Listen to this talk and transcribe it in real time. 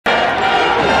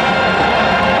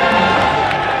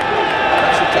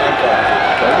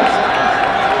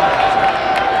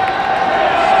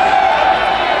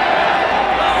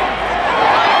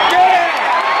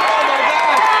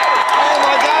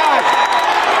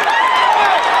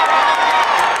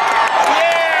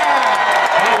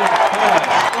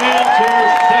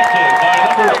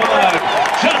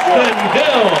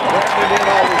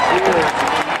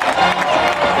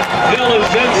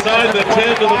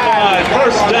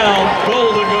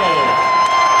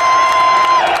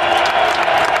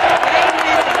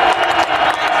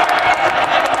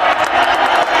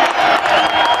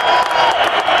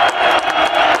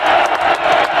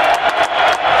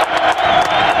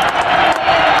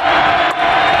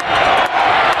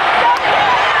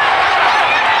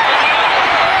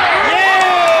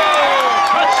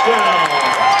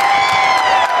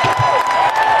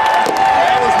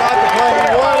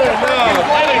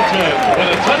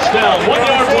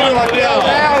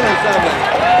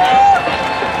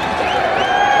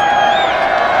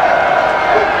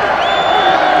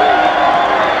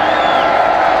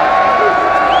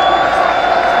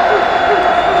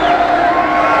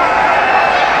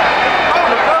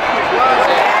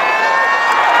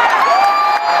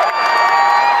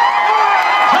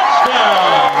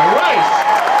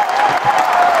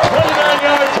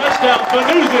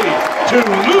to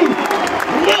Luke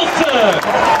Wilson.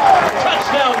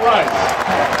 Touchdown Rice.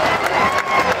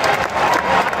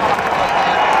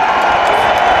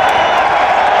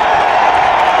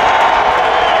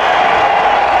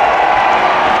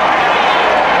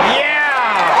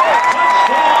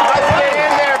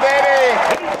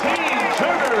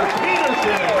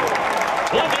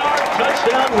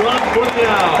 Touchdown run for the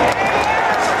Owls.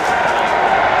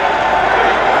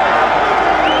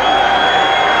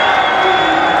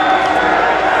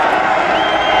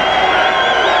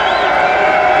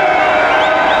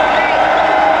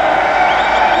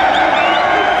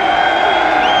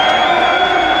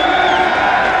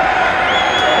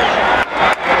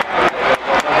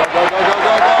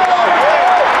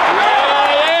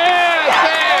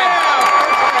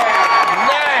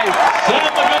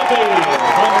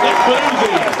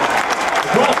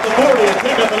 Across the 40 and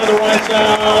pick up another Rice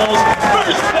Owls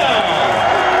first down.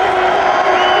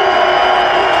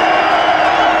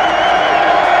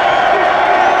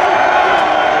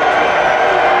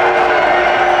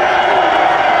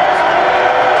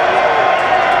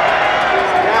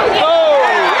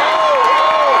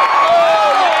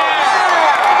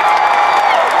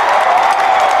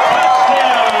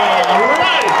 Touchdown,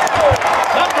 Rice.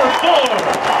 Number 4,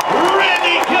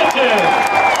 Randy Kitchen.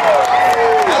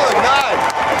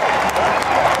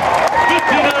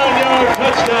 59-yard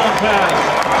touchdown pass.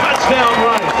 Touchdown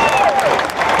Rice.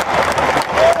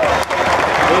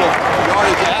 Little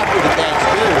yardage after the catch,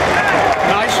 too.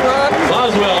 Nice run.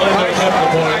 Boswell in there kept the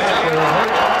point.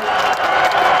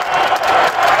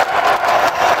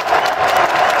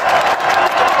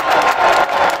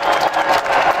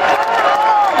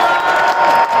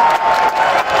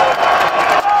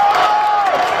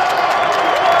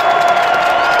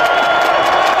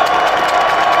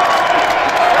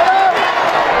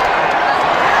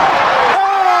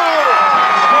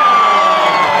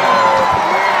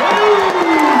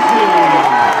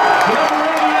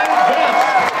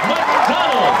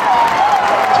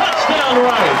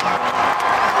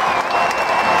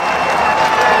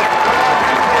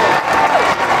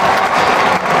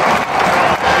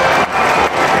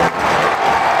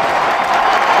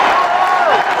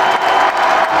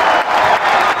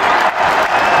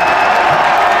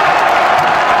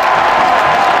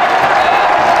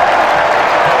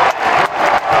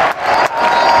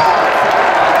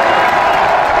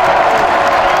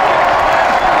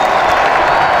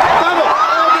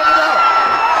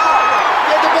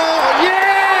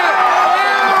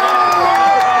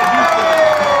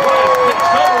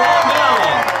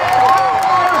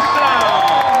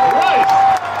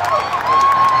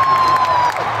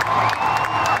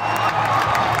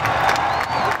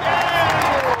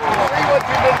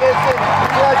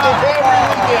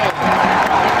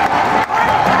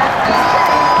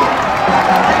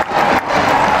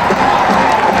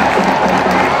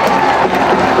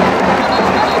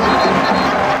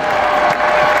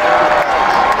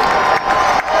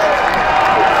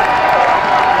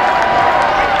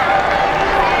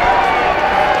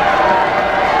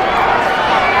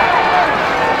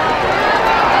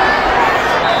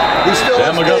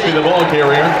 Sam McGuffey, the ball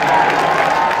carrier.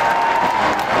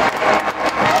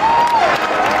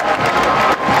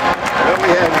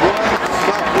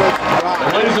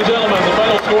 And ladies and gentlemen, the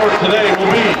final score today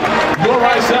will be your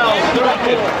Rice Owls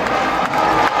 30.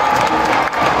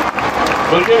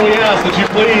 But again, we ask that you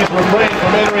please refrain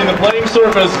from entering the playing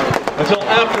surface until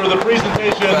after the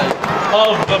presentation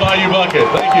of the Bayou Bucket.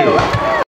 Thank you.